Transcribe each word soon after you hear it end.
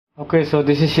Okay, so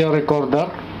this is your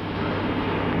recorder.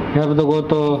 You have to go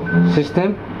to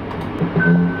System,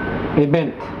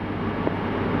 Event.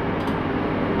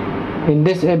 In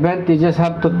this event, you just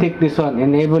have to tick this one,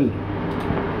 Enable,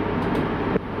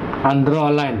 and draw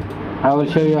a line. I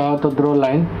will show you how to draw a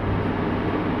line.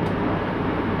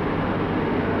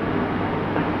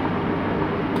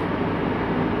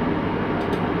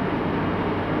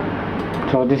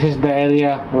 So this is the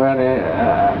area where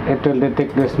it will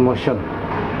detect this motion.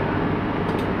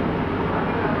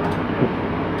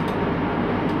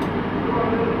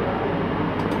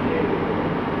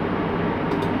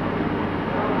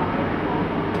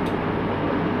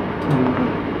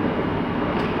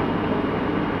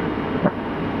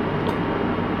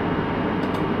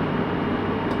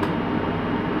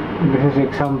 This is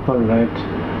example, right?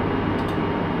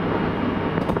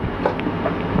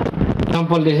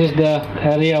 Example, this is the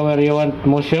area where you want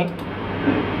motion.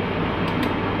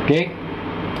 Okay,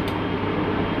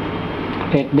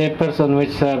 it depends on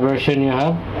which version you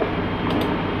have.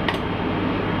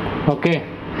 Okay,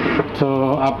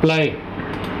 so apply,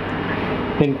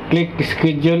 then click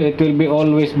schedule. It will be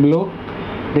always blue.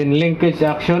 Then linkage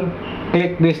action,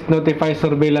 click this notify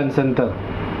surveillance center.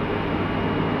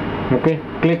 Okay,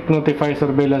 click notify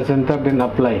surveillance center, then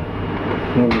apply.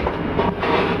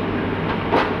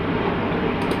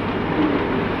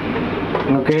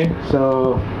 Okay,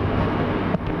 so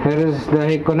here is the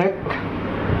Hik-Connect.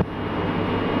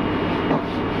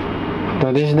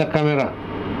 So this is the camera.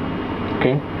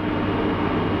 Okay,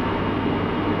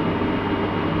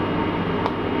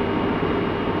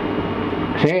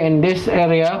 see, in this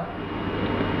area,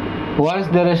 once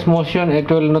there is motion, it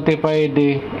will notify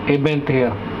the event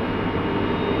here.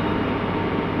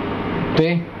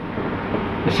 See,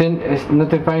 it's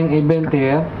notifying event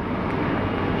here,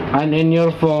 and in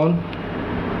your phone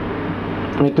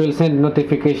it will send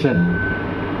notification.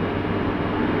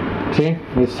 See,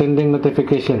 it's sending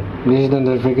notification. This is the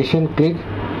notification. Click.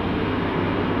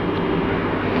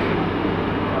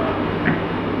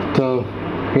 So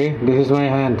okay, this is my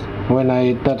hand. When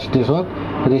I touch this one,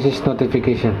 this is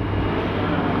notification.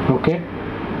 Okay.